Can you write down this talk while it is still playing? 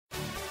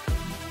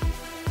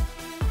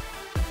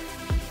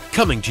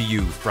Coming to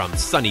you from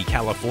sunny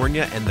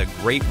California and the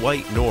Great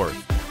White North.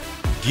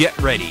 Get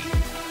ready.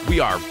 We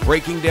are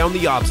breaking down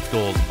the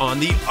obstacles on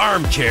the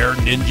Armchair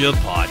Ninja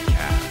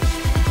Podcast.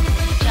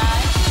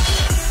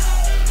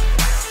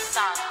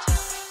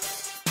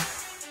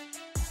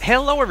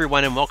 Hello,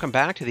 everyone, and welcome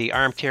back to the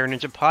Armchair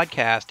Ninja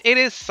Podcast. It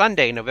is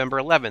Sunday,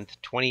 November 11th,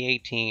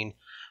 2018.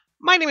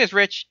 My name is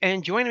Rich,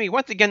 and joining me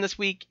once again this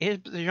week is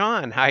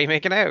Bijan. How are you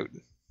making out?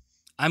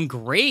 I'm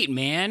great,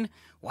 man.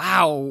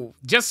 Wow,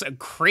 just a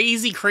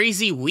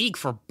crazy week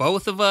for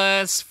both of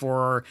us,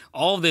 for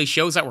all of the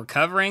shows that we're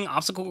covering.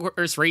 Obstacle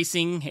course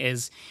racing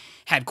has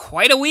had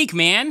quite a week,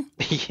 man.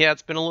 Yeah,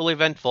 it's been a little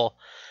eventful.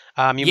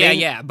 But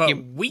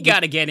we got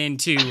to get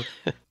into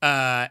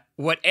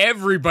what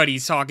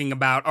everybody's talking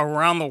about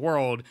around the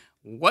world.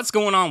 What's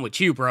going on with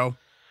you, bro?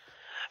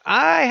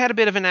 I had a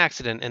bit of an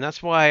accident, and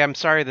that's why I'm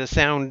sorry the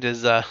sound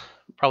is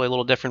probably a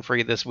little different for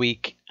you this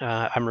week.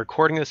 I'm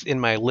recording this in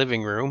my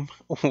living room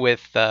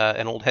with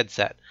an old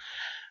headset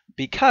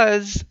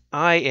because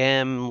I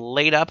am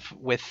laid up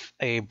with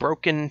a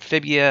broken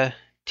tibia,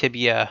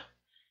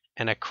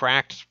 and a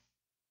cracked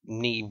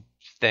knee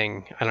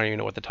thing. I don't even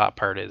know what the top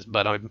part is,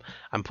 but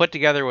I'm put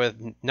together with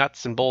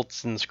nuts and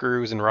bolts and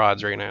screws and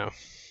rods right now.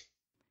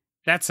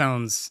 That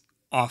sounds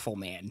awful,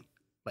 man.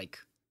 Like,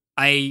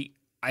 I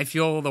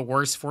feel the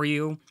worst for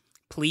you.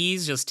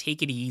 Please just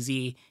take it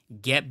easy,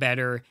 get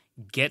better,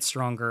 get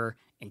stronger,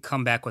 and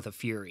come back with a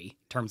fury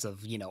in terms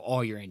of,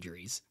 all your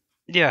injuries.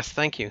 Yes,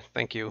 thank you.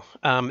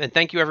 And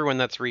thank you everyone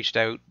that's reached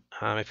out.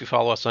 If you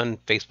follow us on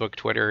Facebook,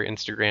 Twitter,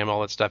 Instagram,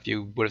 all that stuff,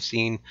 you would have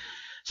seen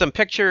some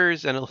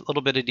pictures and a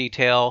little bit of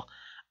detail.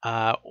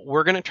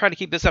 We're going to try to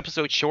keep this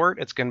episode short.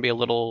 It's going to be a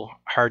little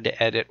hard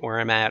to edit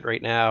where I'm at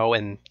right now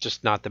and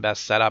just not the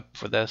best setup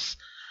for this.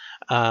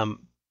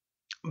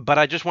 But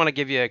I just want to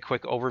give you a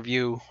quick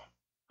overview.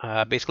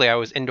 Basically, I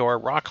was indoor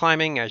rock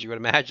climbing, as you would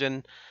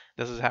imagine.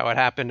 This is how it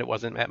happened. It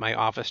wasn't at my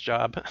office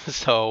job.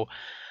 So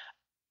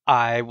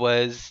I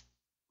was,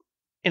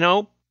 it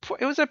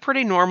was a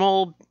pretty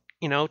normal,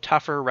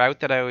 tougher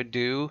route that I would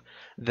do.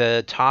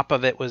 The top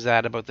of it was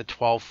at about the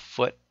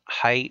 12-foot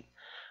height.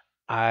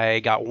 I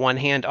got one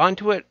hand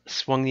onto it,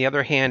 swung the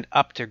other hand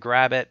up to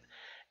grab it,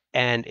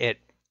 and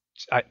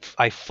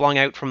I flung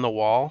out from the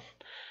wall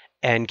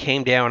and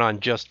came down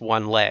on just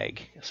one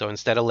leg. So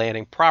instead of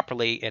landing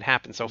properly, it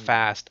happened so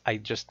fast, I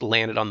just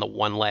landed on the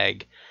one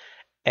leg,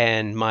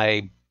 and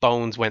my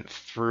bones went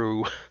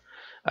through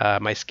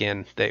my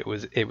skin. It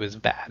was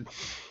bad.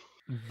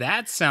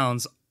 That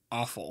sounds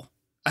awful.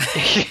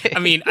 I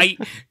mean, I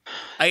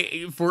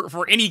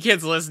for any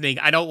kids listening,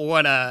 I don't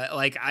want to,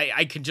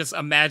 I could just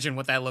imagine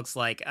what that looks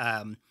like.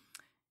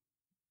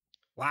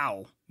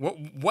 Wow.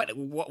 What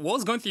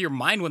was going through your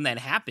mind when that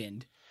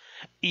happened?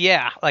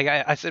 Yeah, like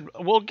I said,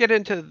 we'll get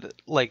into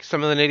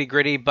some of the nitty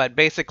gritty, but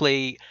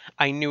basically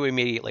I knew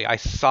immediately. I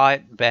saw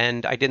it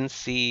bend. I didn't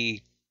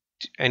see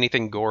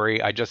anything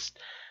gory.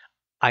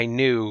 I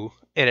knew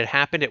it had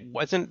happened. It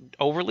wasn't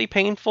overly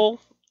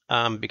painful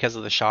because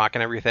of the shock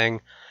and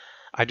everything.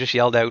 I just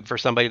yelled out for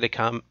somebody to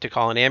come to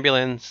call an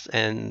ambulance,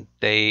 and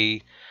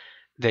they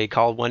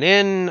called one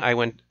in.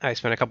 I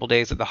spent a couple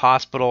days at the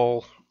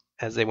hospital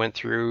as they went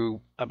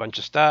through a bunch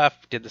of stuff,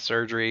 did the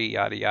surgery,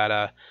 yada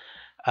yada.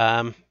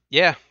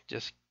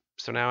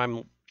 So now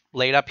I'm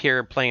laid up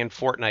here playing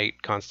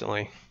Fortnite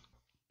constantly.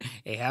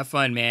 Hey, have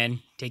fun, man.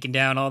 Taking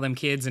down all them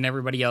kids and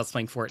everybody else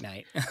playing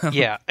Fortnite.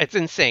 Yeah, it's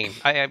insane.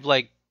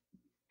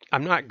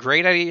 I'm not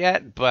great at it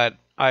yet, but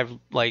I've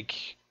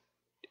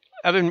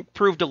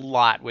improved a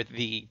lot with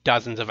the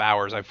dozens of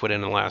hours I've put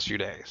in the last few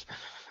days.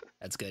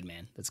 That's good,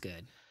 man. That's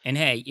good. And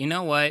hey, you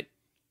know what?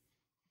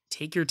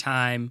 Take your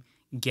time,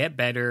 get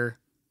better.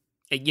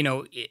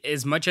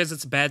 As much as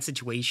it's a bad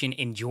situation,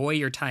 enjoy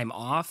your time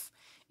off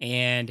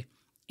and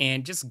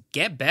just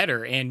get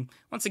better. And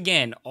once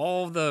again,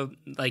 all the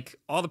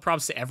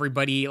props to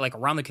everybody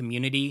around the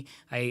community.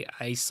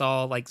 I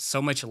saw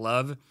so much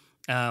love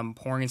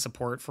pouring in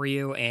support for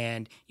you,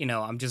 and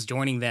I'm just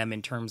joining them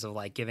in terms of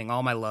giving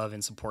all my love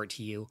and support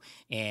to you.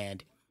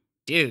 And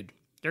dude,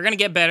 you're gonna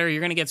get better,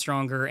 you're gonna get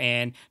stronger,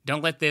 and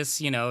don't let this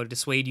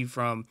dissuade you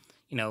from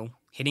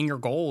hitting your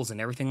goals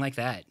and everything like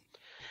that.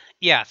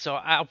 Yeah, so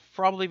I'll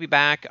probably be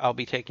back. I'll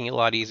be taking it a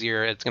lot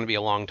easier. It's going to be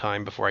a long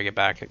time before I get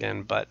back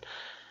again, but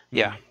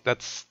yeah,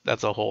 that's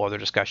a whole other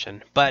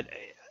discussion. But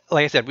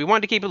like I said, we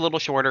wanted to keep it a little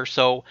shorter,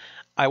 so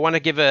I want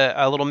to give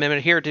a little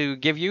minute here to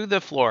give you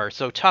the floor.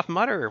 So Tough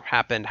Mudder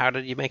happened. How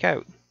did you make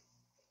out?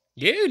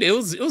 Dude, it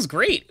was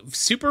great.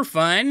 Super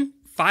fun.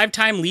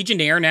 5-time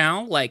Legionnaire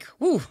now.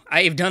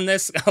 I have done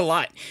this a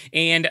lot.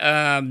 And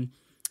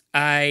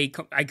I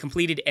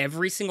completed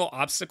every single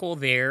obstacle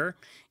there.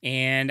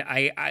 And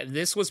I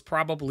this was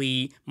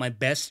probably my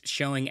best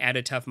showing at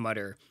a Tough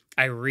Mudder.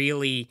 I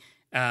really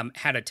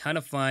had a ton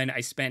of fun.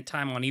 I spent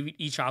time on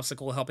each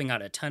obstacle helping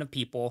out a ton of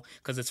people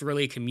because it's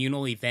really a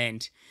communal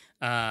event.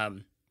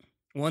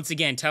 Once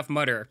again, Tough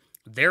Mudder,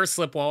 their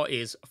slip wall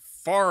is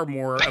far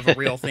more of a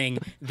real thing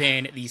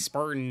than the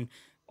Spartan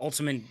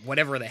Ultimate,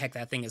 whatever the heck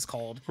that thing is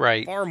called.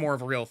 Right. Far more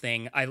of a real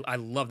thing. I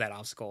love that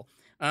obstacle.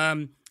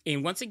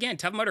 And once again,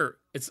 Tough Mudder,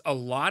 it's a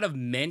lot of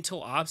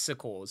mental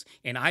obstacles,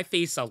 and I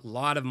face a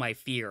lot of my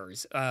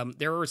fears.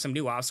 There were some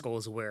new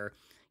obstacles where,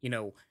 you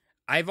know,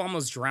 I've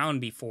almost drowned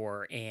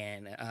before,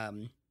 and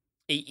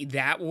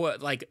that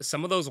was like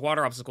some of those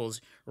water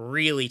obstacles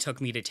really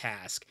took me to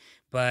task.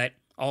 But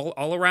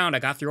all around, I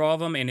got through all of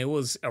them, and it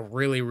was a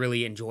really,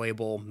 really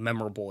enjoyable,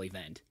 memorable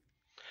event.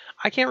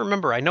 I can't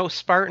remember. I know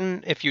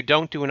Spartan, if you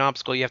don't do an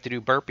obstacle, you have to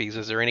do burpees.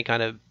 Is there any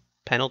kind of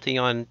penalty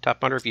on Tough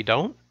Mudder if you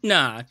don't?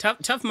 Nah,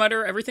 Tough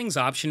Mudder, everything's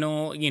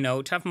optional. You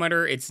know, Tough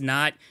Mudder, it's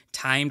not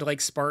timed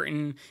like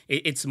Spartan.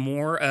 It's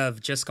more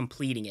of just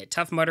completing it.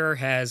 Tough Mudder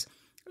has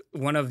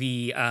one of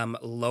the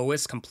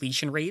lowest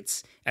completion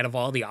rates out of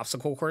all the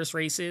obstacle course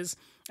races.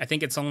 I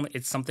think it's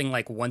something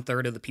like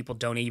 1/3 of the people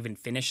don't even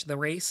finish the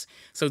race.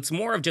 So it's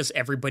more of just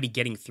everybody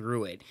getting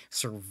through it.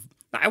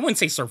 I wouldn't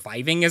say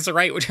surviving is the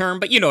right term,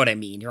 but you know what I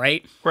mean,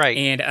 right? Right.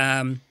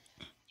 And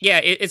yeah,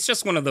 it's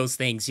just one of those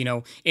things, you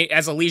know.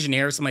 As a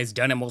Legionnaire, somebody's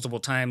done it multiple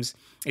times.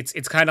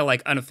 It's kind of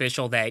like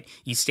unofficial that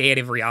you stay at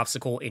every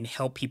obstacle and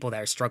help people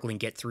that are struggling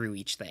get through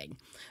each thing.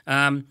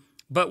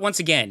 But once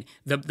again,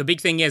 the big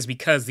thing is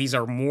because these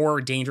are more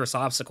dangerous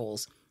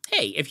obstacles.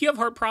 Hey, if you have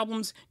heart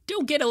problems,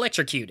 don't get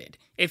electrocuted.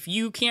 If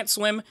you can't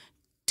swim,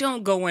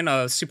 don't go in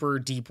a super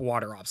deep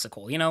water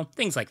obstacle. You know,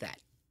 things like that.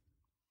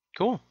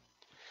 Cool.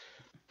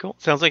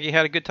 Sounds like you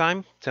had a good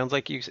time. Sounds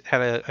like you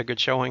had a good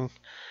showing.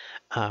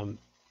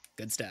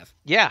 Good stuff.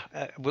 Yeah,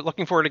 we're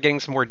looking forward to getting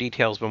some more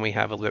details when we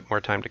have a little bit more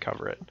time to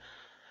cover it.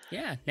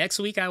 Yeah, next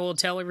week I will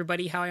tell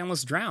everybody how I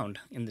almost drowned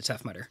in the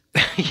Tough Mudder.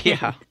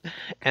 Yeah,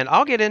 and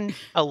I'll get in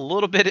a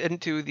little bit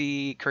into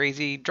the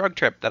crazy drug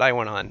trip that I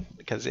went on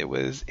because it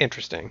was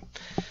interesting.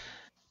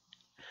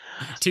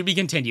 To be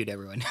continued,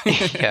 everyone.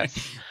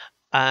 Yes.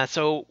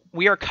 So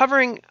we are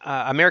covering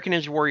American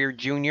Ninja Warrior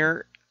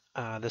Junior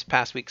this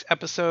past week's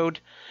episode,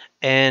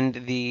 and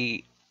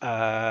the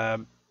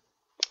Ultimate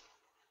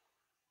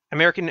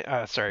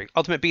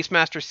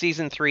Beastmaster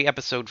Season 3,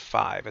 Episode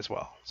 5 as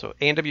well. So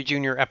ANW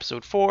Junior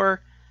Episode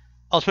 4,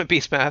 Ultimate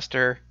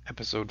Beastmaster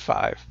Episode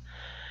 5.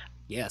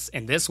 Yes,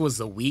 and this was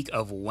the week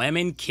of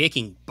women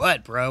kicking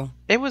butt, bro.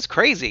 It was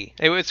crazy.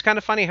 It was kind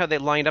of funny how they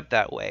lined up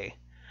that way.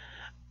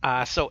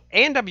 So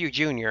ANW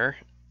Junior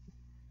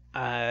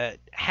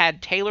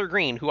had Taylor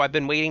Green, who I've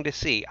been waiting to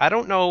see. I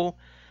don't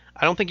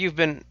think you've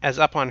been as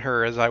up on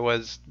her as I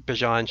was,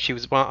 Bijan. She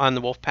was on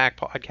the Wolfpack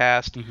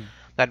podcast. Mm-hmm.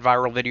 That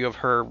viral video of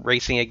her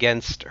racing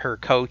against her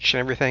coach and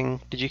everything.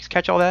 Did you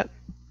catch all that?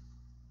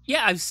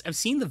 Yeah, I've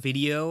seen the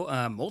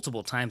video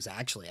multiple times,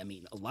 actually. I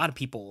mean, a lot of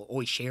people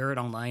always share it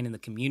online in the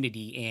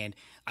community, and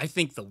I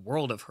think the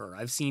world of her.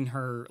 I've seen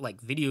her,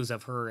 like, videos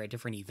of her at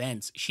different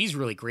events. She's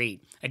really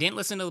great. I didn't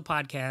listen to the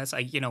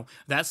podcast.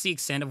 That's the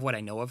extent of what I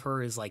know of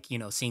her is, like,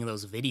 seeing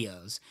those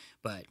videos.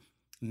 But,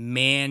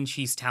 man,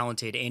 she's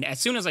talented. And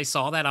as soon as I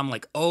saw that, I'm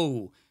like,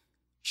 oh,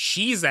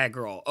 she's that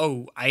girl.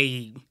 Oh,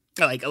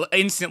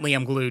 instantly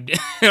I'm glued.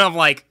 And I'm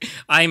like,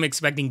 I'm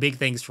expecting big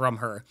things from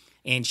her.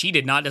 And she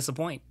did not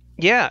disappoint.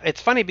 Yeah, it's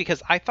funny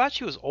because I thought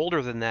she was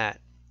older than that.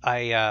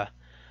 I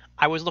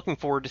was looking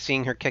forward to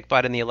seeing her kick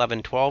butt in the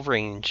 11-12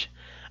 range.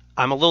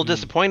 I'm a little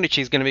disappointed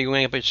she's going to be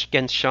going up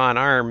against Sean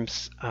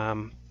Arms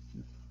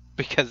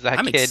because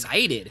I'm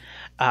excited.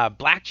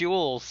 Black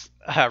Jules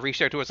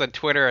reached out to us on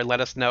Twitter and let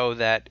us know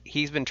that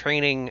he's been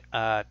training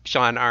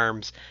Sean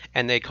Arms,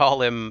 and they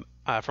call him,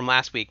 from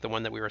last week, the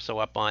one that we were so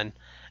up on,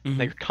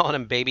 they're calling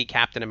him Baby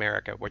Captain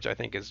America, which I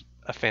think is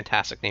a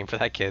fantastic name for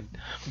that kid.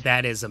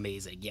 That is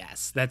amazing.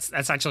 Yes, that's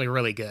actually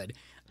really good.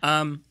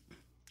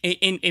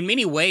 In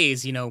many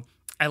ways,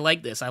 I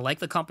like this. I like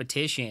the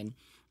competition,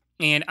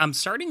 and I'm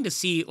starting to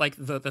see like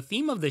the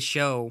theme of the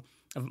show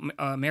of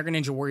American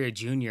Ninja Warrior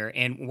Junior,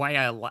 and why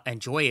I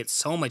enjoy it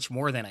so much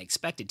more than I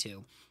expected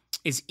to,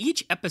 is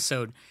each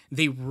episode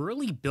they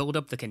really build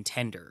up the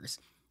contenders.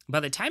 By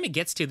the time it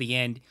gets to the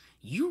end,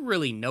 you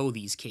really know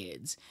these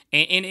kids.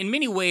 And in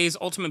many ways,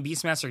 Ultimate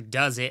Beastmaster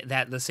does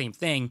the same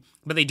thing,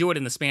 but they do it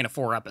in the span of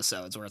 4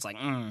 episodes, where it's like,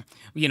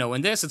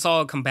 in this, it's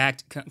all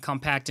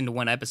compact into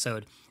one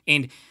episode.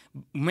 And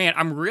man,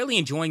 I'm really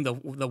enjoying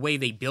the way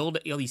they build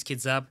all these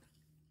kids up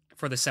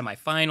for the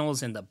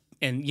semifinals and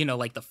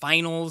the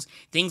finals,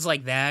 things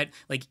like that.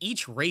 Like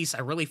each race,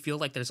 I really feel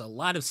like there's a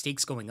lot of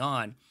stakes going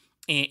on.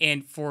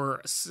 And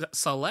for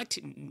select,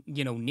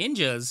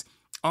 ninjas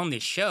on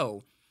this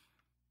show,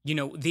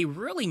 they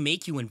really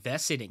make you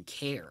invested and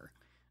care.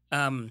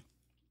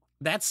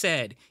 That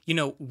said,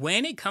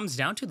 when it comes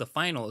down to the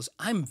finals,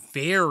 I'm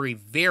very,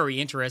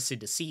 very interested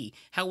to see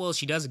how well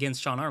she does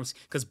against Sean Arms,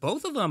 because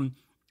both of them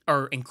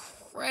are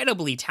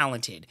incredibly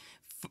talented,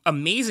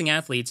 amazing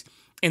athletes.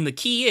 And the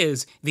key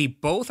is they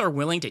both are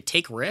willing to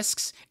take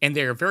risks, and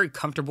they're very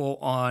comfortable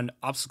on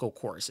obstacle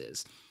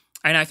courses.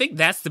 And I think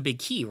that's the big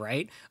key,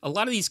 right? A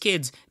lot of these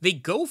kids, they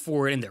go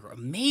for it and they're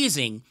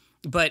amazing,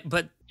 but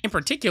in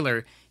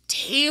particular,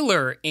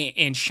 Taylor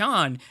and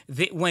Sean,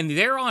 when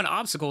they're on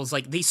obstacles,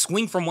 like they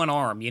swing from one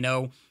arm,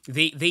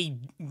 they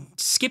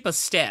skip a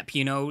step,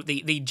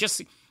 they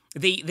just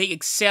they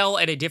excel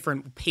at a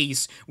different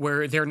pace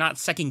where they're not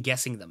second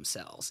guessing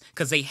themselves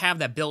because they have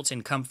that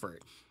built-in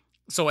comfort.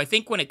 So I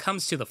think when it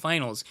comes to the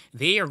finals,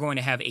 they are going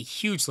to have a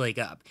huge leg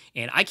up,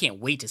 and I can't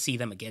wait to see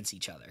them against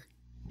each other.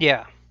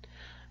 Yeah.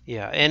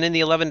 Yeah, and in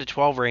the 11 to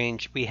 12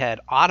 range, we had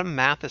Autumn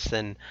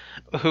Matheson,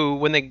 who,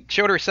 when they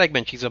showed her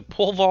segment, she's a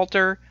pole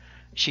vaulter,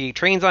 she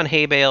trains on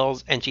hay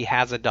bales, and she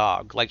has a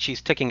dog. Like,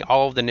 she's ticking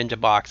all of the ninja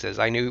boxes.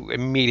 I knew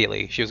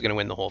immediately she was going to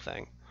win the whole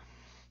thing.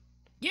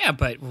 Yeah,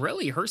 but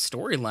really, her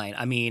storyline,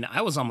 I mean,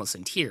 I was almost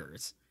in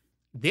tears.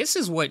 This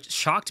is what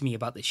shocked me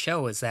about the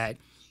show is that,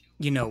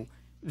 you know,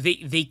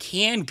 they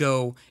can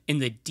go in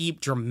the deep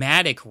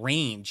dramatic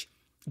range,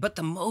 but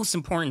the most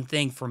important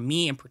thing for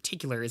me in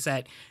particular is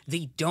that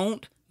they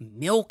don't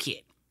milk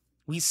it.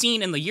 We've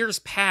seen in the years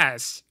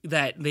past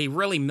that they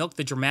really milk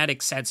the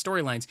dramatic, sad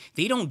storylines.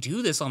 They don't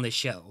do this on this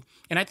show.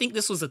 And I think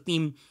this was a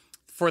theme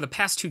for the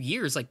past 2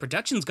 years. Like,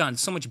 production's gotten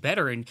so much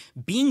better and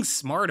being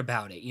smart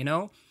about it, you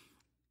know?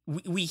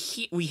 We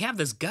have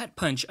this gut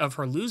punch of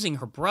her losing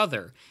her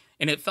brother,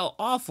 and it felt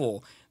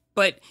awful.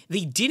 But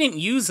they didn't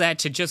use that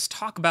to just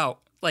talk about,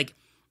 like,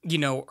 you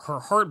know, her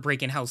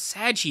heartbreak and how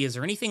sad she is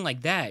or anything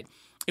like that.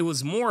 It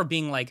was more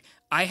being like,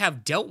 I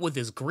have dealt with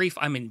this grief,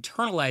 I'm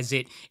internalized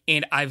it,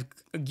 and I've,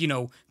 you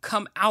know,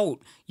 come out,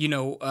 you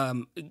know,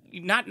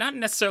 not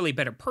necessarily a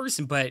better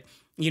person, but,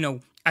 you know,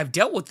 I've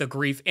dealt with the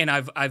grief and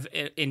I've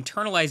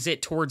internalized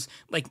it towards,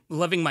 like,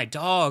 loving my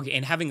dog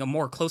and having a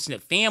more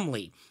close-knit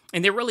family.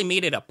 And they really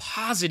made it a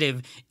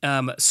positive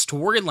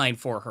storyline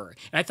for her.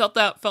 And I felt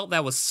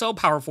that was so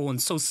powerful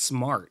and so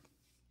smart.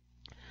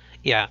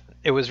 Yeah,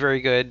 it was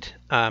very good,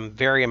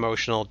 very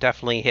emotional,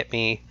 definitely hit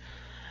me.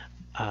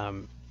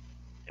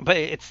 But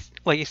it's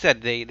like you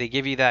said, they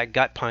give you that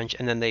gut punch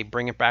and then they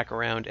bring it back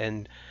around.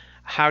 And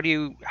how do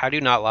you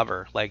not love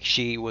her? Like,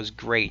 she was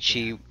great.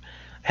 She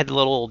had the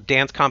little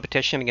dance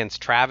competition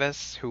against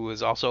Travis, who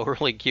was also a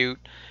really cute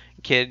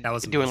kid, That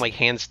was doing amazing. like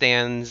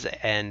handstands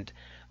and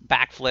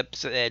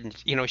backflips, and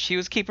you know, she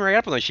was keeping right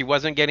up with him. She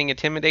wasn't getting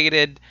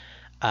intimidated.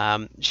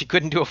 She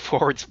couldn't do a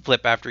forward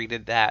flip after he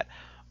did that,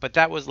 but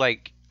that was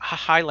like a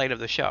highlight of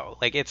the show.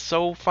 Like, it's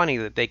so funny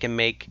that they can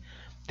make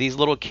these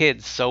little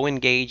kids so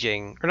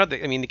engaging, or not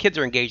that, I mean, the kids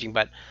are engaging,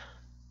 but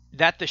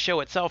that the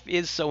show itself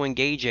is so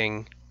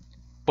engaging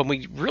when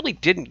we really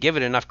didn't give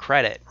it enough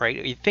credit,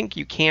 right? You think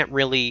you can't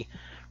really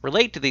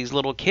relate to these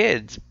little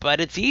kids,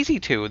 but it's easy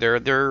to.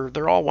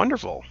 They're all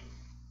wonderful.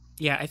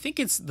 Yeah, I think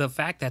it's the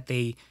fact that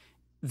the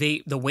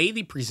way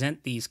they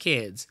present these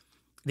kids,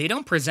 they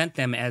don't present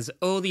them as,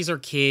 oh, these are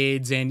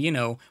kids and, you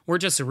know, we're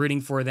just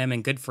rooting for them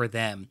and good for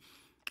them.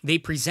 They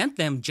present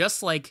them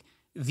just like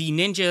the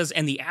ninjas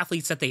and the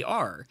athletes that they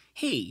are.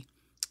 Hey,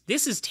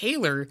 this is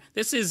Taylor.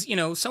 This is, you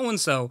know,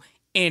 so-and-so.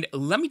 And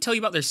let me tell you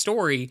about their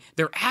story,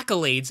 their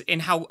accolades,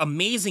 and how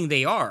amazing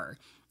they are.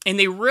 And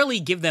they really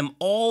give them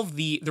all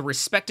the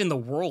respect in the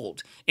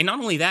world. And not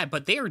only that,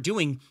 but they are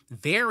doing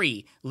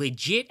very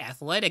legit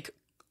athletic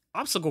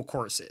obstacle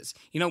courses.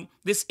 You know,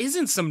 this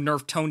isn't some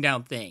Nerf toned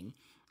down thing.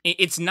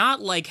 It's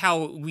not like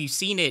how we've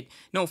seen it,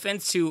 no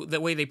offense to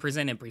the way they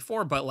presented it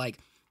before, but like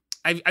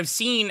I've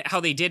seen how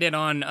they did it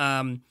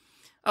on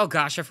oh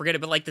gosh, I forget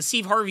it, but like the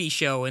Steve Harvey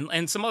show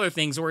and some other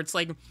things where it's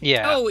like,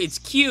 Yeah. oh, it's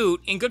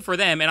cute and good for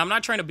them. And I'm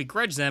not trying to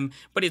begrudge them,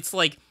 but it's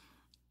like,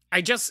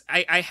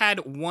 I had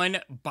one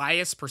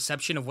biased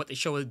perception of what the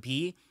show would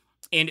be,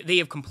 and they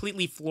have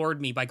completely floored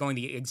me by going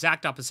the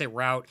exact opposite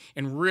route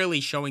and really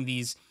showing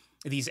these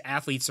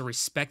athletes the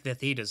respect that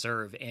they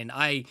deserve. And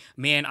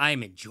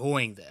I'm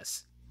enjoying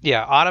this.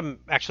 Yeah, Autumn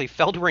actually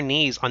fell to her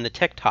knees on the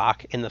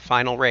TikTok in the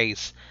final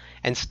race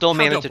and still How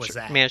managed dope was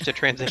that? managed to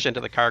transition to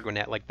the cargo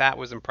net. Like, that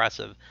was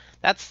impressive.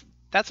 That's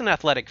an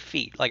athletic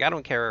feat. Like, I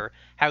don't care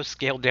how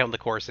scaled down the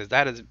course is.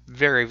 That is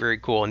very, very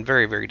cool and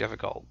very, very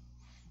difficult.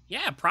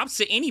 Yeah, props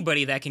to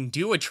anybody that can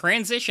do a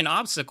transition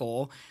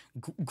obstacle,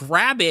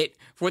 grab it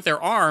with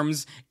their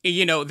arms.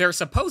 You know, they're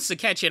supposed to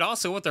catch it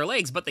also with their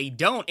legs, but they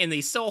don't, and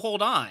they still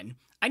hold on.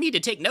 I need to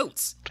take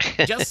notes.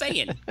 Just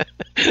saying.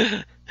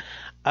 In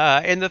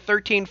the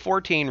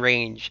 13-14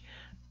 range,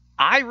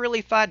 I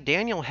really thought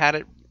Daniel had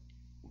it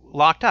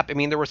locked up. I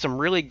mean, there were some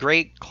really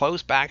great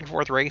close back and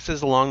forth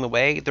races along the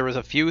way. There was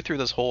a few through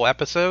this whole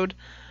episode.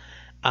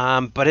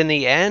 But in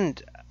the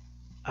end,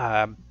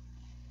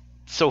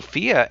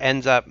 Sophia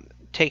ends up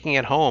taking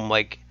it home.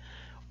 Like,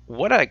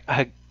 what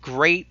a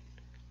great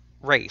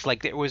race.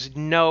 Like, there was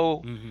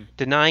no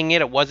denying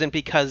it. It wasn't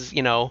because,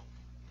 you know,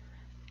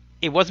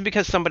 it wasn't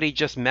because somebody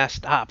just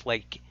messed up.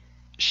 Like,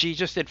 she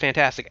just did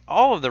fantastic.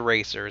 All of the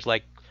racers,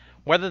 like,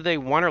 whether they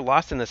won or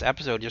lost in this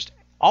episode, just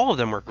all of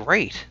them were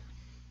great.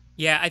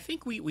 Yeah, I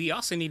think we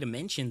also need to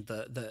mention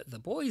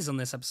the boys on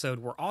this episode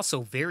were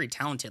also very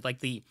talented. Like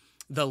the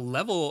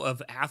level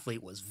of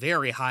athlete was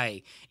very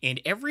high, and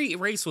every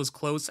race was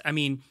close. I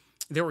mean,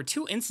 there were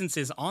 2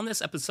 instances on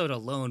this episode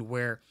alone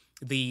where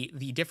the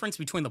difference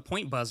between the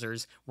point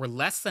buzzers were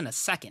less than a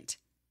second.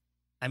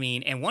 I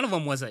mean, and one of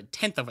them was a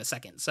tenth of a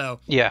second.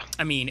 So, Yeah.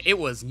 I mean, it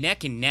was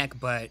neck and neck,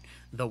 but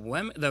the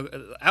women,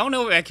 I don't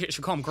know if I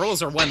should call them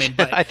girls or women,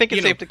 but I think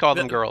it's safe to call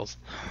them girls.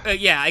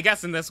 Yeah, I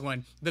guess in this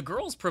one, the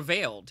girls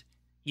prevailed.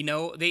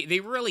 They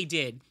really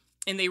did.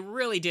 And they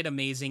really did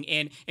amazing.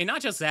 And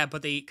not just that,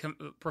 but they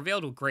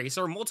prevailed with grace.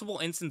 There were multiple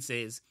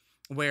instances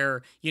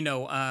where,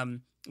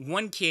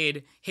 one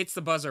kid hits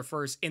the buzzer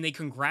first and they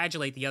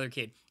congratulate the other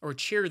kid or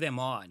cheer them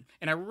on.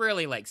 And I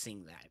really like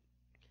seeing that.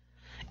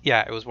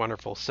 Yeah, it was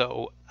wonderful.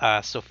 So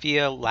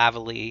Sophia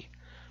Lavalley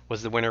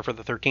was the winner for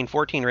the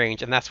 13-14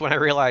 range, and that's when I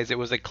realized it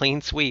was a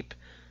clean sweep.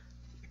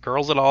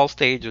 Girls at all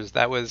stages.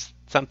 That was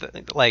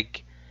something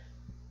like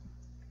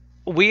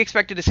we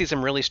expected to see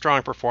some really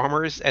strong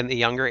performers in the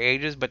younger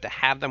ages, but to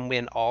have them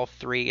win all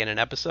three in an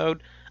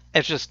episode,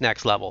 it's just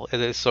next level.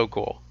 It is so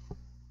cool.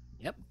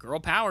 Yep, girl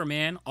power,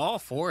 man. All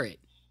for it.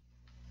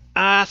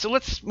 So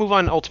let's move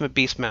on to Ultimate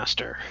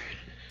Beastmaster.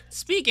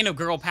 Speaking of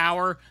girl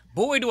power,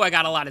 boy, do I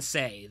got a lot to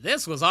say.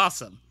 This was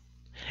awesome.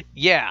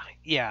 Yeah.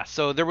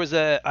 So there was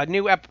a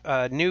new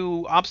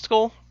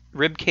obstacle,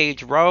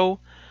 ribcage row,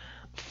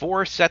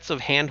 4 sets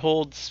of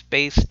handholds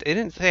spaced. It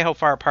didn't say how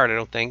far apart, I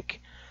don't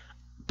think,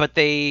 but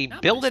they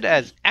build it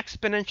as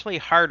exponentially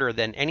harder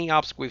than any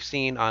obstacle we've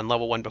seen on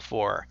level 1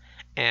 before.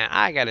 And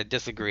I gotta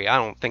disagree. I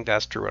don't think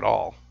that's true at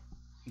all.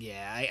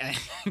 Yeah,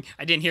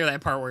 I didn't hear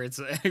that part where it's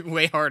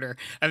way harder.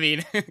 I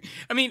mean,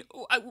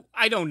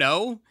 I don't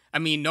know. I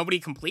mean, nobody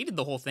completed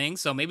the whole thing,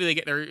 so maybe they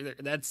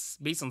get that's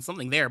based on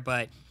something there.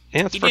 But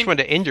yeah, it's the first one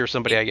to injure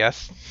somebody, I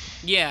guess.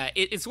 Yeah,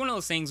 it's one of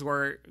those things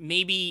where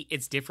maybe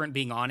it's different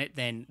being on it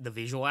than the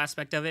visual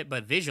aspect of it.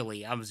 But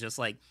visually, I was just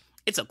like,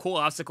 it's a cool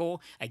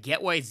obstacle. I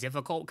get why it's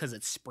difficult because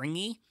it's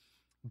springy.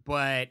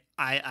 But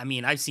I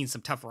mean, I've seen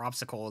some tougher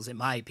obstacles, in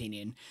my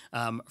opinion,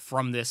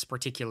 from this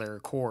particular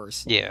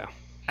course. Yeah.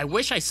 I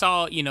wish I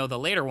saw, the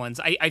later ones.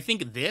 I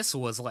think this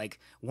was like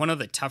one of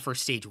the tougher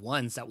stage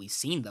ones that we've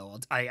seen, though.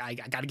 I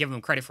got to give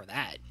them credit for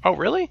that. Oh,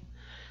 really?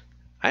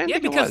 I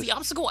didn't think because it was. the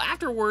obstacle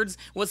afterwards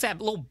was that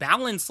little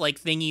balance like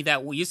thingy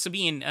that used to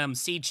be in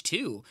stage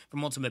 2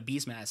 from Ultimate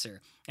Beastmaster.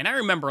 And I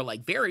remember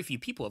like very few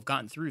people have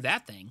gotten through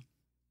that thing.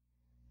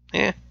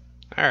 Yeah.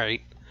 All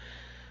right.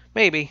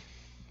 Maybe.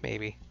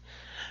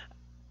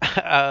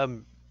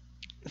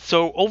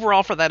 So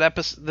overall for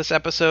this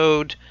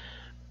episode,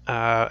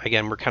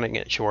 again, we're cutting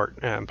it short.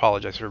 I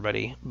apologize,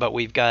 everybody. But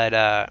we've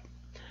got,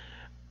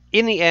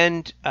 in the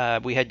end,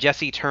 we had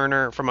Jesse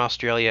Turner from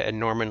Australia and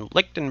Norman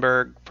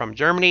Lichtenberg from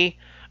Germany,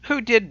 who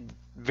did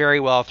very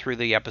well through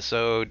the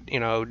episode.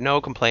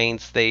 No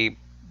complaints. They're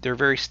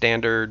very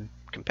standard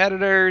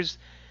competitors,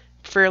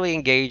 fairly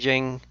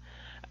engaging.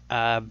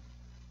 But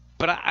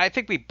I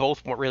think we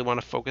both really want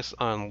to focus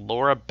on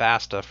Laura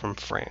Basta from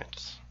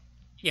France.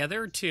 Yeah,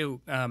 there are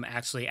two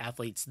actually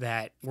athletes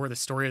that were the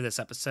story of this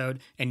episode,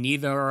 and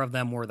neither of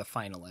them were the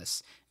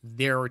finalists.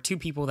 There were 2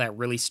 people that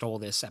really stole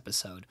this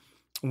episode.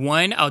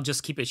 One, I'll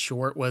just keep it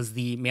short, was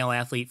the male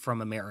athlete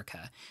from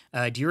America.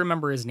 Do you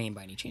remember his name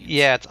by any chance?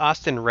 Yeah, it's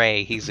Austin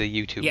Ray. He's a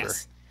YouTuber.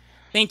 Yes.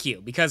 Thank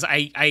you, because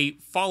I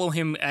follow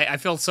him. I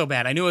felt so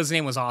bad. I knew his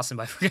name was Austin,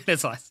 but I forgot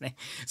his last name.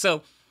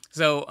 So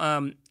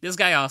this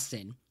guy,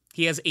 Austin,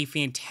 he has a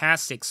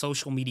fantastic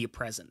social media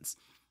presence.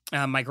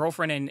 My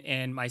girlfriend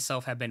and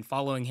myself have been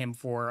following him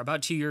for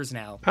about 2 years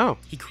now. Oh.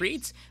 He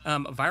creates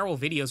viral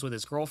videos with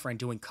his girlfriend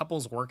doing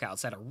couples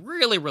workouts that are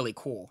really, really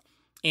cool.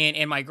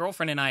 And my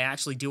girlfriend and I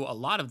actually do a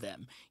lot of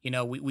them.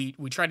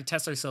 We try to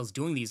test ourselves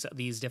doing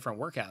these different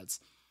workouts.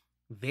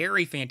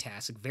 Very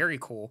fantastic, very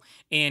cool.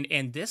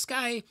 And this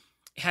guy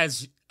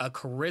has a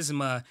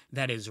charisma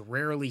that is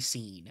rarely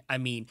seen. I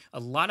mean,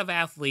 a lot of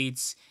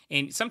athletes,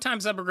 and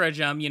sometimes I begrudge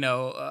them,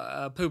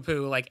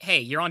 poo-poo, like, hey,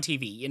 you're on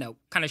TV,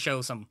 kind of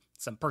show some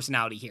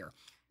personality here.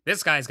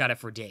 This guy's got it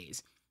for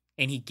days,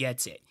 and he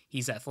gets it.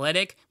 He's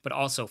athletic, but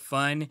also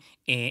fun,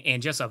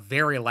 and just a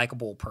very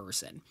likable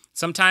person.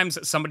 Sometimes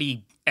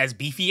somebody as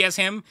beefy as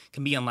him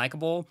can be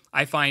unlikable.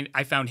 I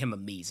found him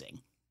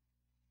amazing.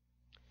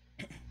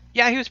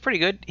 Yeah, he was pretty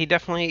good. He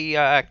definitely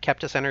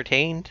kept us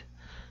entertained.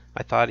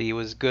 I thought he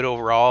was good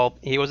overall.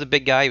 He was a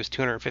big guy. He was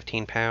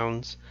 215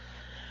 pounds.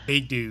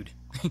 Big dude.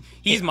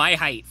 He's my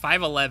height,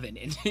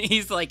 5'11", and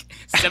he's like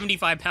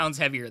 75 pounds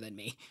heavier than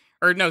me.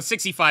 Or no,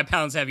 65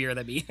 pounds heavier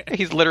than me.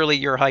 He's literally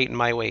your height and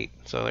my weight.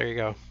 So there you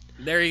go.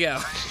 There you go.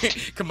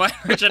 Combine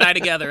Rich and I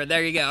together, and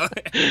there you go.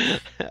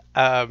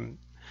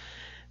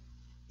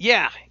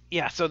 Yeah.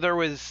 So there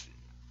was,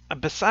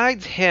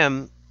 besides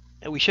him,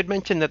 we should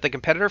mention that the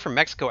competitor from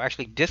Mexico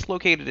actually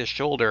dislocated his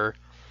shoulder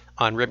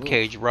on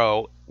ribcage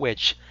row,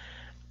 which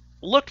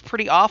looked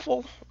pretty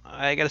awful.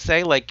 I gotta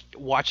say, like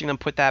watching them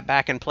put that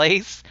back in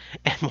place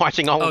and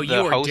watching all of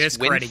the hosts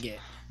win. It.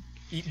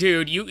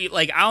 Dude, you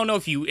like, I don't know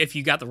if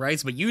you got the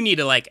rights, but you need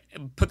to like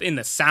put in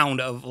the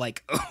sound of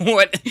like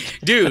what,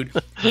 dude.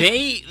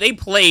 they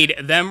played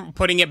them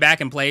putting it back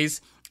in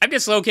place. I've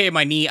dislocated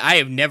my knee. I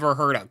have never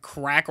heard a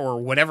crack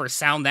or whatever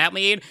sound that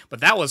made,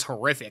 but that was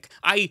horrific.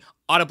 I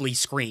audibly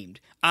screamed.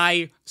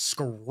 I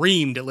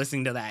screamed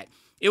listening to that.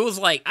 It was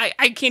like,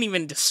 I can't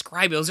even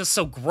describe it. It was just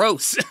so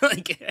gross.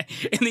 Like,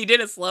 and they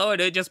did it slow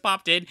and it just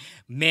popped in.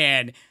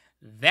 Man,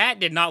 that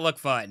did not look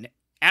fun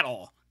at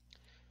all.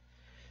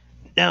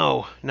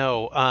 No,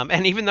 no.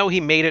 And even though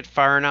he made it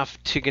far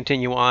enough to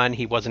continue on,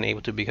 he wasn't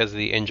able to because of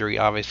the injury,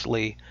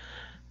 obviously.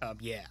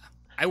 Yeah.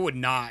 I would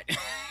not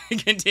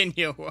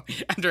continue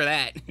after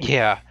that.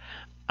 Yeah.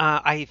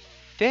 I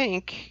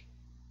think...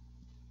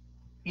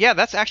 Yeah,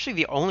 that's actually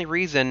the only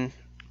reason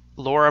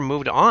Laura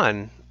moved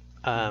on.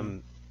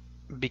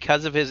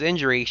 Because of his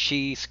injury,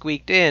 she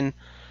squeaked in.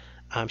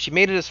 She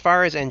made it as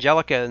far as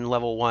Angelica in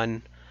level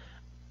 1,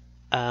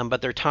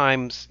 but their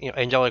times,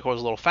 Angelica was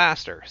a little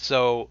faster.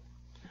 So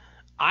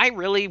I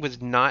really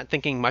was not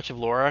thinking much of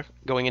Laura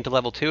going into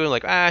level 2, and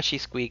like, she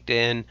squeaked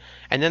in.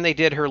 And then they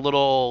did her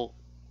little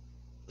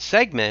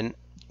segment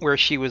where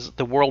she was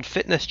the world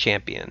fitness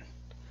champion.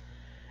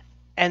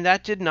 And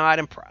that did not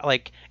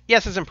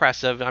yes, it's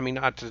impressive. I mean,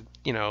 not to,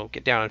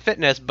 get down on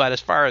fitness, but as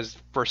far as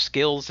for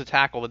skills to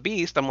tackle the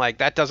beast, I'm like,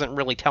 that doesn't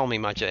really tell me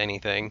much of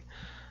anything.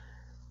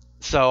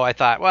 So I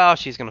thought, well,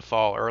 she's going to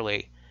fall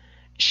early.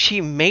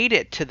 She made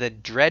it to the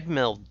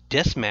Dreadmill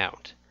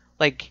dismount.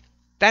 Like,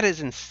 that is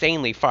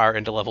insanely far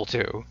into level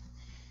 2.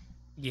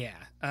 Yeah.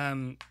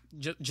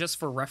 Just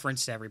for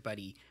reference to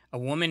everybody, a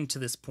woman to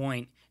this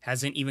point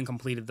hasn't even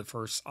completed the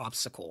first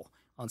obstacle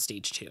on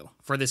stage 2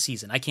 for this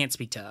season. I can't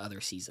speak to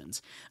other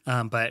seasons,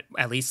 but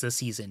at least this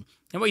season,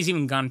 nobody's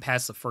even gone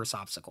past the first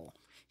obstacle.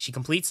 She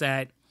completes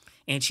that,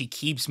 and she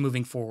keeps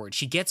moving forward.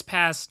 She gets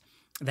past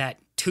that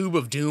tube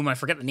of doom. I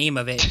forget the name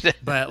of it,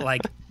 but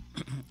like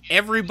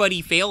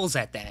everybody fails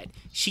at that.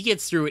 She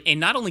gets through it, and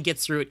not only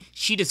gets through it,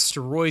 she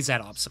destroys that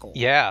obstacle.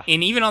 Yeah.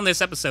 And even on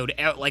this episode,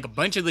 like a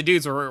bunch of the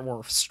dudes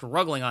were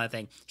struggling on that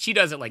thing. She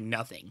does it like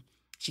nothing.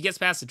 She gets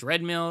past the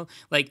Dreadmill.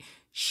 Like,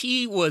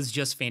 she was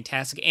just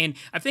fantastic. And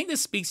I think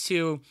this speaks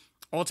to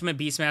Ultimate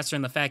Beastmaster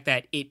and the fact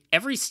that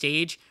every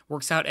stage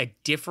works out a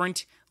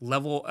different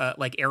level,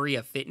 area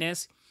of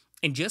fitness.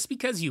 And just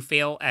because you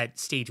fail at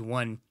stage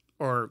 1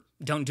 or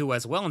don't do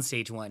as well in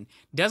stage 1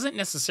 doesn't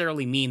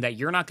necessarily mean that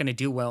you're not going to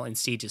do well in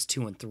stages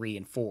 2 and 3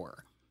 and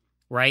 4,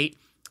 right?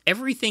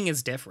 Everything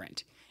is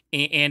different.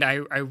 And I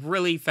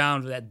really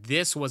found that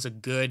this was a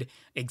good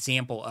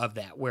example of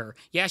that, where,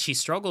 yeah, she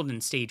struggled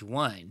in stage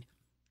 1,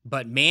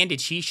 but man,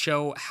 did she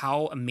show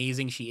how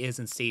amazing she is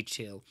in stage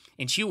 2.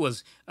 And she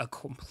was a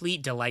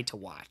complete delight to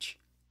watch.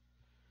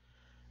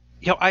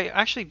 I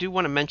actually do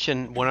want to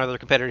mention one other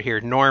competitor here,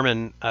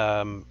 Norman,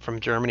 from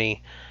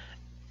Germany.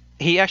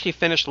 He actually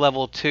finished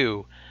level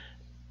 2.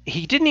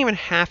 He didn't even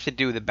have to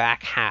do the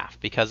back half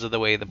because of the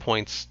way the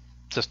points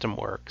system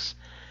works.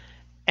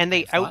 And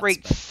they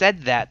outright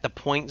said that the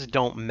points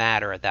don't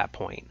matter at that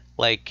point.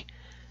 Like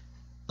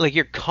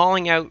you're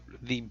calling out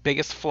the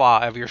biggest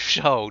flaw of your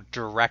show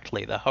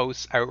directly. The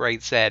host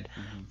outright said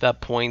the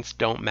points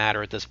don't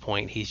matter at this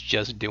point. He's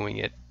just doing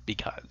it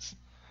because.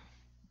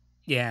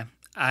 Yeah,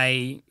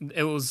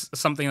 it was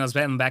something that was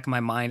in the back of my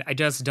mind. I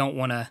just don't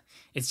want to.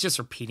 It's just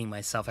repeating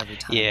myself every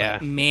time. Yeah.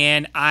 But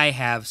man, I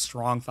have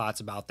strong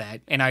thoughts about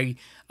that, and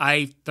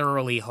I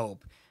thoroughly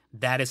hope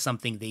that is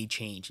something they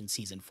change in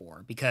season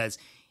 4, because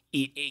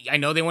I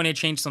know they want to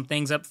change some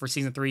things up for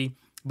season 3.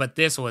 But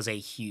this was a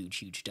huge,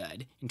 huge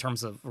dud in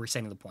terms of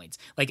resetting the points.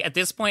 Like, at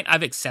this point,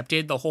 I've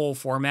accepted the whole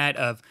format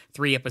of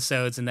 3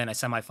 episodes and then a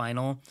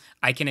semifinal.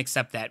 I can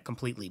accept that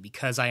completely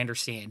because I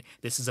understand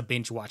this is a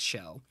binge watch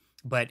show.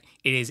 But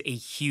it is a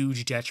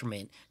huge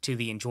detriment to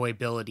the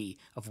enjoyability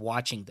of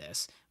watching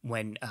this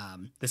when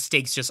the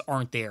stakes just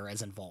aren't there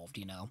as involved,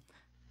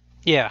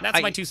 Yeah.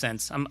 That's my 2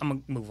 cents. I'm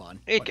going to move on.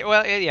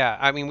 Yeah.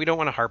 I mean, we don't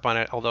want to harp on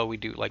it, although we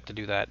do like to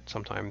do that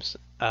sometimes.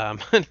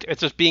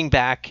 It's just being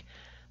back.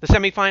 The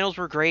semifinals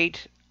were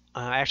great.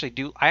 I actually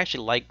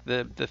like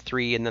the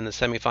 3 and then the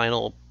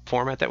semifinal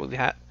format that we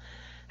have.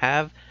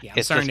 Yeah,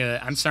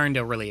 I'm starting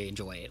to really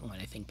enjoy it when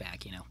I think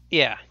back,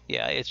 Yeah,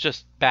 it's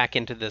just back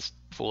into this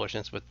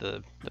foolishness with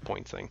the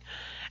points thing.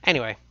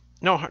 Anyway,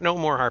 no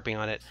more harping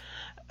on it.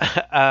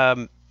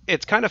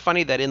 It's kind of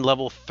funny that in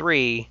level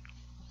 3,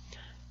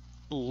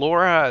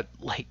 Laura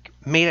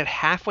made it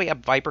halfway up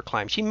Viper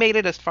Climb. She made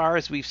it as far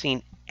as we've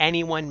seen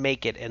anyone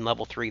make it in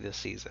level 3 this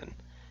season.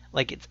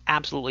 It's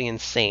absolutely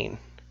insane.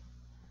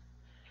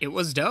 It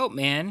was dope,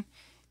 man.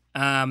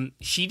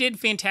 She did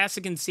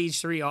fantastic in stage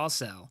 3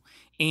 also.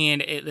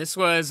 And this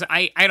was,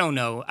 I don't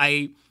know.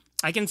 I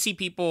can see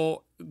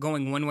people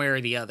going one way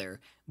or the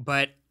other,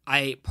 but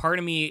part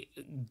of me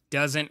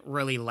doesn't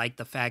really like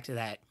the fact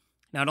that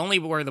not only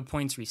were the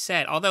points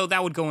reset, although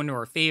that would go into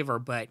her favor,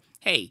 but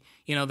hey,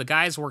 the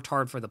guys worked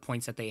hard for the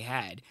points that they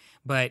had.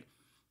 But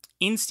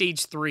in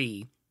stage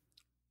 3,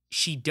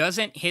 she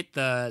doesn't hit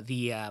the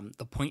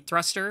point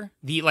thruster,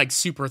 the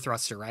super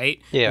thruster, right?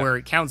 Yeah. Where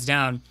it counts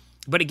down,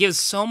 but it gives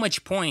so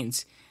much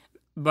points,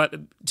 but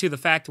to the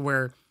fact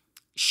where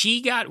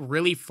she got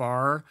really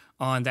far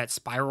on that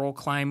spiral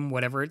climb,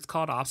 whatever it's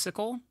called,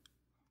 obstacle,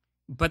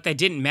 but that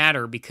didn't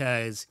matter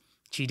because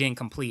she didn't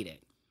complete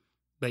it.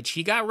 But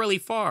she got really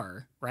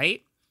far,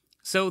 right?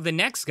 So the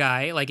next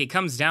guy, it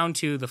comes down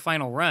to the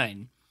final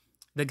run,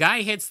 The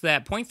guy hits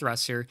that point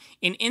thruster,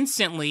 and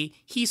instantly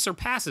he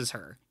surpasses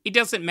her. It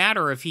doesn't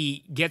matter if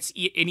he gets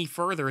any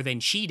further than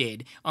she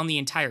did on the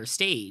entire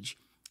stage.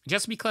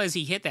 Just because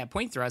he hit that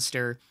point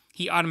thruster,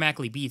 he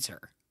automatically beats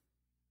her.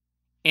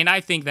 And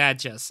I think that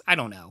just, I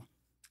don't know.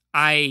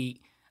 A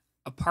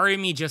part of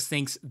me just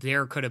thinks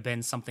there could have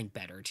been something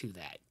better to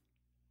that.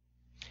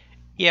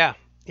 Yeah,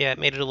 it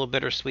made it a little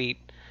bittersweet.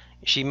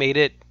 She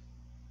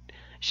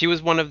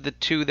was one of the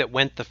two that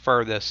went the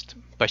furthest,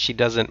 but she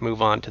doesn't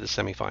move on to the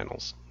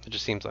semifinals. It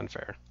just seems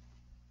unfair.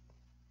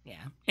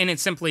 Yeah, and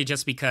it's simply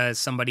just because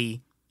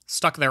somebody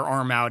stuck their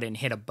arm out and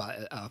hit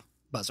a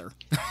buzzer.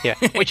 Yeah,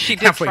 which she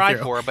did try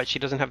for, but she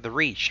doesn't have the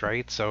reach,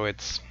 right? So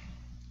it's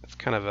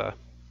kind of a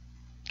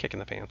kick in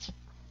the pants.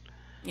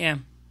 Yeah.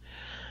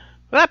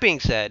 With that being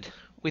said,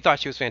 we thought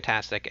she was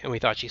fantastic, and we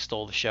thought she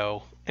stole the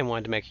show, and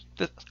wanted to make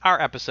our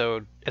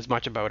episode as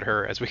much about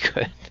her as we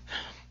could.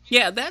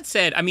 Yeah, that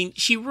said, I mean,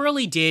 she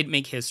really did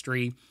make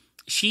history.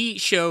 She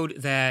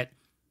showed that,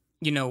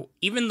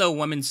 even though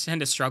women tend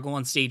to struggle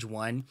on stage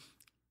one,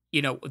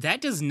 that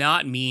does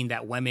not mean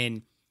that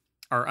women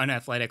are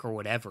unathletic or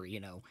whatever,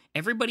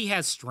 Everybody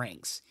has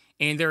strengths.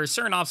 And there are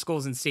certain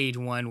obstacles in stage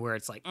one where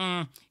it's like,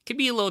 could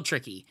be a little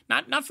tricky.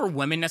 Not for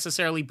women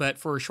necessarily, but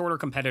for shorter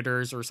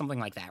competitors or something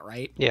like that,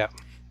 right? Yeah.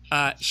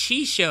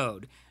 She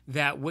showed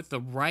that with the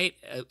right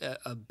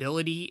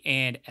ability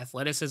and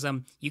athleticism,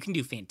 you can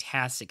do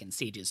fantastic in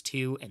stages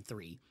 2 and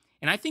 3.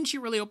 And I think she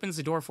really opens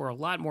the door for a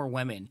lot more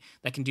women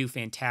that can do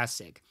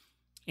fantastic.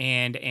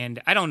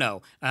 And I don't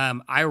know.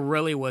 I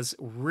really was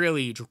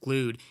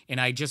glued,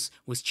 and I just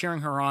was cheering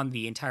her on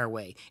the entire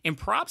way. And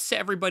props to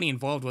everybody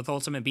involved with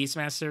Ultimate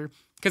Beastmaster,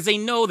 because they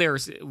know they're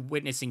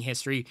witnessing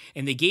history,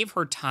 and they gave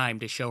her time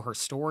to show her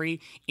story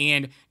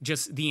and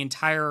just the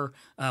entire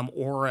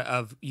aura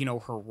of,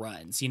 her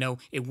runs.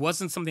 It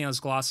wasn't something that was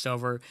glossed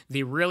over.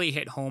 They really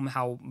hit home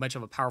how much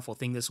of a powerful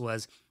thing this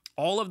was.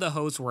 All of the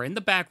hosts were in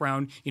the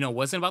background. It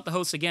wasn't about the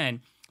hosts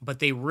again, but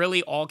they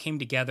really all came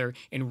together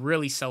and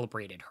really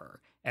celebrated her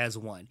as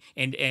one.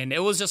 And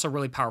it was just a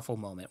really powerful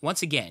moment.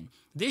 Once again,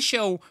 this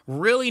show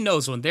really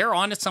knows when they're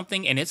onto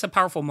something and it's a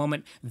powerful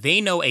moment, they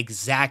know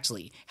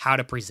exactly how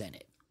to present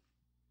it.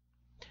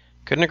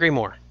 Couldn't agree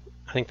more.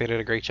 I think they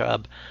did a great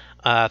job.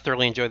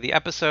 Thoroughly enjoyed the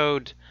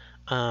episode.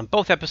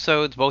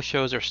 Both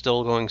shows are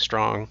still going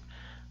strong.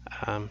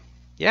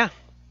 Yeah,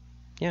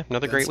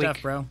 another great stuff,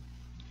 week. Bro.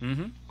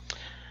 Mm-hmm.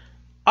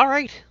 All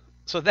right,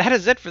 so that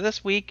is it for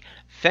this week.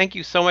 Thank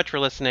you so much for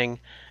listening.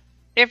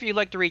 If you'd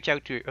like to reach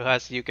out to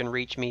us, you can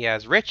reach me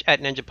as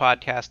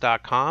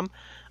rich@ninjapodcast.com.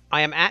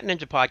 I am at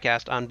Ninja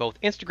Podcast on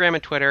both Instagram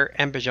and Twitter.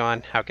 And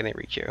Bijan, how can they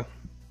reach you?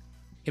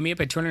 Hit me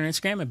up at Twitter and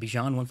Instagram at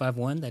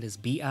Bijan151. That is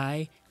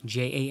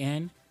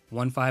Bijan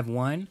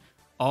 151.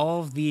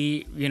 All of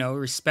the,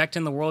 respect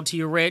in the world to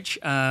you, Rich.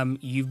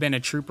 You've been a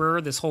trooper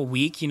this whole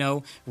week,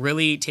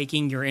 really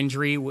taking your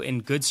injury in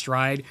good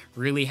stride,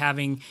 really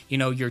having,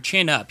 your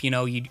chin up.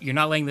 You're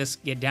not letting this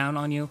get down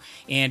on you.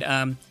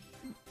 And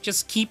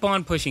just keep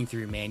on pushing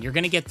through, man. You're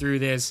going to get through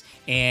this.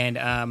 And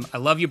I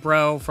love you,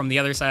 bro, from the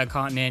other side of the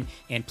continent.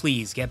 And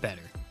please get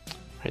better.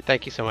 All right,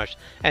 thank you so much.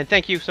 And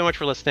thank you so much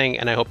for listening.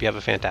 And I hope you have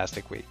a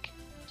fantastic week.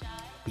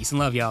 Peace and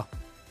love, y'all.